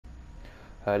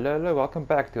Hello, welcome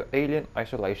back to Alien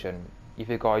Isolation. If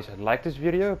you guys like this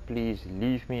video, please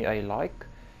leave me a like.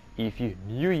 If you're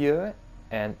new here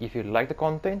and if you like the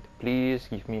content, please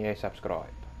give me a subscribe.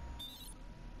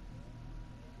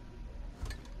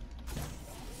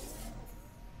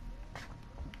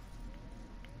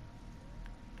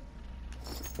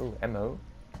 Oh, ammo.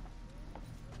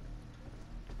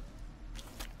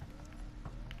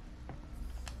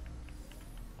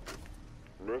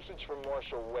 Message from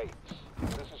Marshal Waits.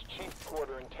 This is Chief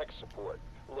Porter in tech support.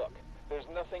 Look, there's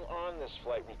nothing on this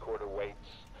flight recorder, Waits.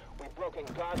 We've broken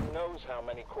God knows how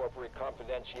many corporate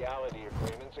confidentiality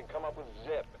agreements and come up with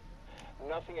zip.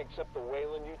 Nothing except the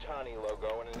Weyland-Yutani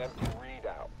logo and an empty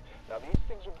readout. Now these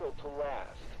things are built to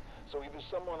last. So either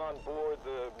someone on board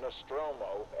the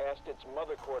Nostromo asked its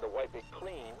mother core to wipe it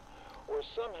clean, or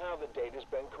somehow the data's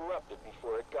been corrupted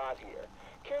before it got here.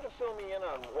 Care to fill me in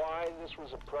on why this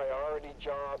was a priority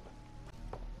job?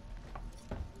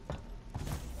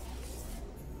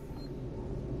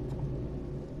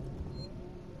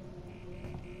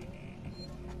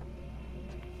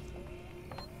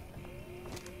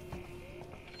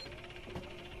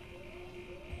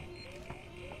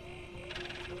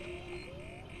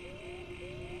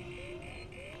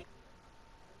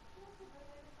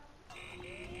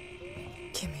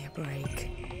 Give me a break.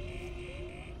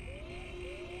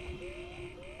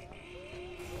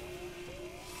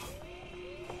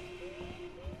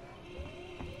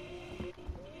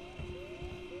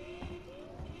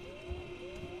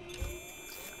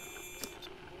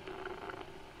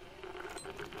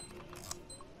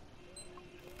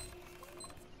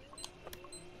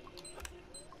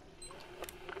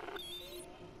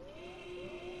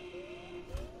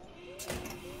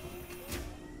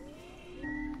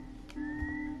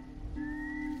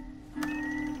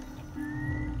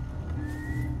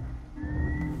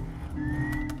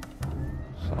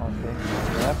 Something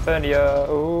happened here.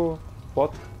 Oh,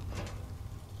 what?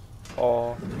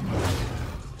 Oh,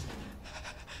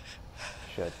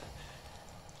 shit.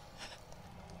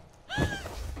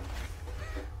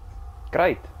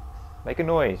 Great, make a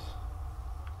noise.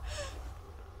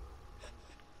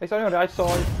 It's on your right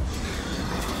side.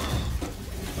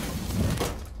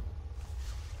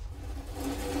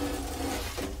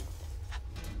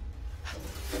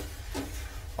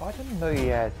 I didn't know he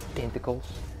had tentacles.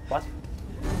 What?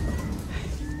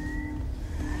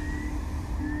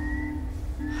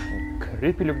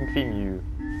 Creepy looking thing, you.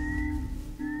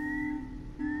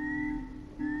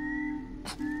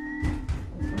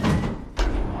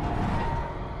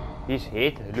 His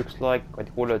head looks like, what do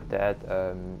you call it, that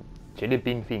jelly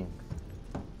bean thing.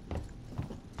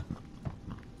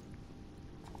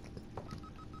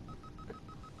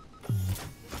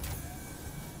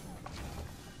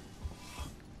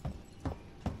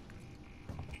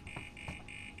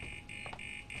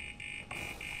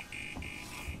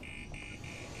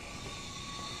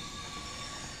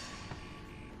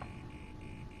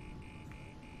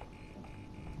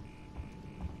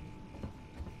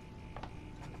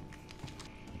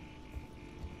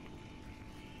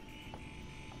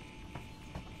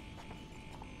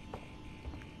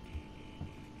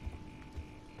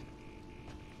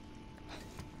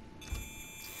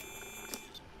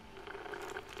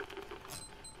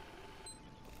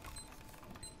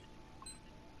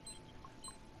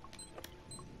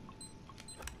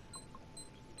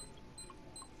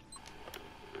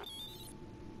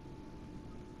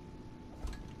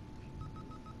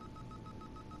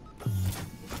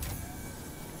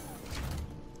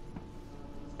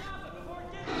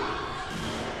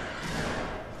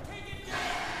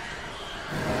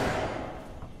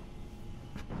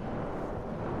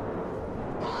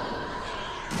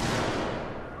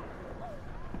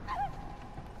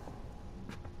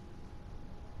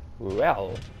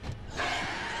 Well,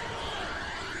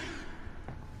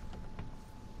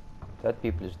 that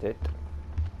people is dead.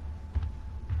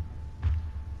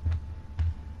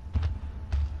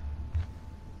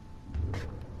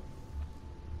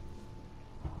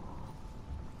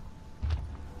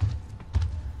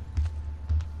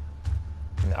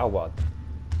 Now what?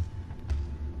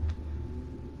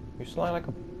 You sound like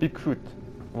a Bigfoot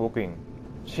walking.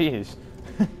 Jeez.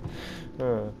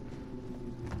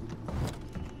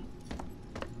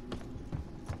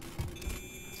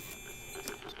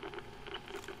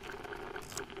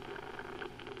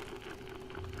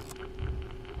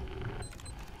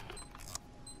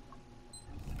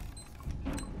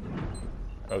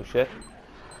 Oh shit.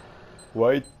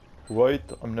 Wait,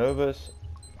 I'm nervous.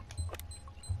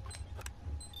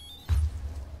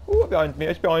 Oh, behind me,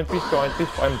 it's behind me,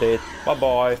 I'm dead. Bye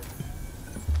bye.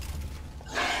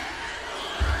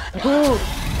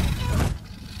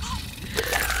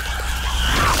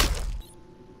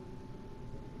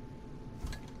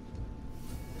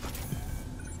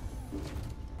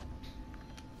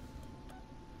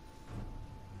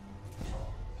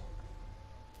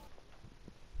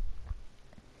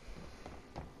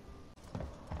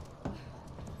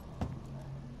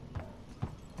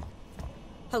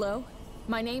 Hello?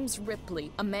 My name's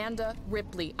Ripley. Amanda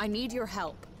Ripley. I need your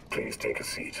help. Please take a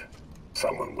seat.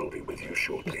 Someone will be with you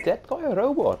shortly. Is that guy a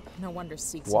robot? No wonder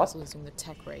Seeks What? was losing the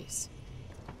tech race.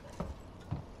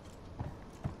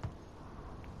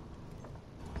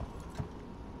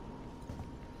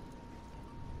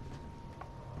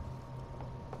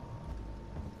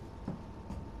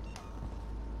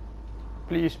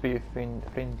 Please be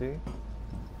friendly.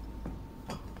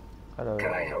 Hello.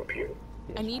 Can I help you?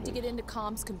 Yes, I need to please. get into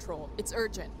comms control. It's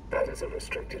urgent. That is a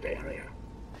restricted area.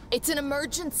 It's an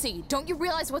emergency. Don't you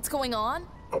realize what's going on?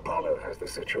 Apollo has the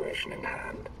situation in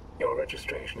hand. Your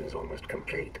registration is almost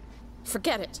complete.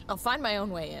 Forget it. I'll find my own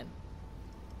way in.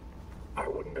 I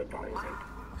wouldn't advise Life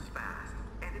it. moves fast,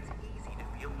 and it's easy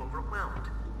to feel overwhelmed.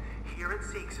 Here at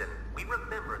Seegson, we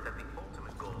remember that the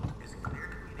ultimate goal is clear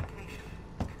communication.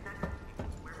 Connecting people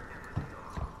wherever they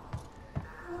are.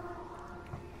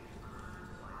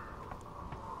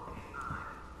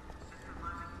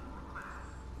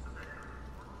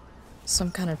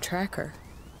 Some kind of tracker.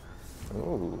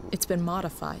 Ooh. It's been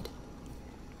modified.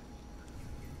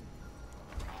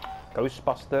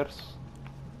 Ghostbusters.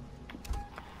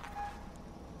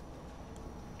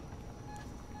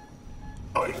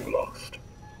 Are you lost?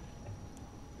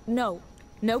 No.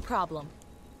 No problem.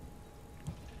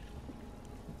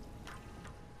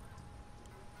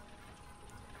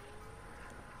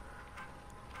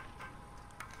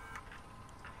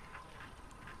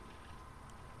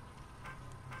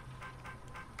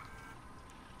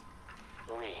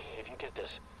 Marie, if you get this,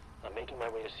 I'm making my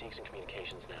way to Seegson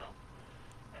Communications now.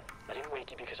 I didn't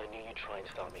wake you because I knew you'd try and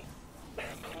stop me.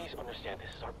 Please understand,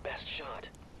 this is our best shot.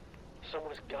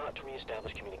 Someone has got to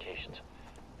reestablish communications.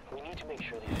 We need to make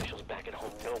sure the officials back at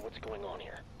home know what's going on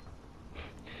here.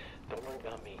 Don't worry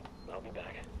about me. I'll be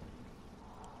back.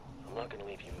 I'm not going to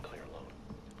leave you and Claire alone.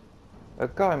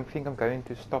 Okay, I think I'm going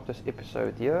to stop this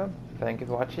episode here. Thank you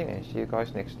for watching and see you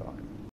guys next time.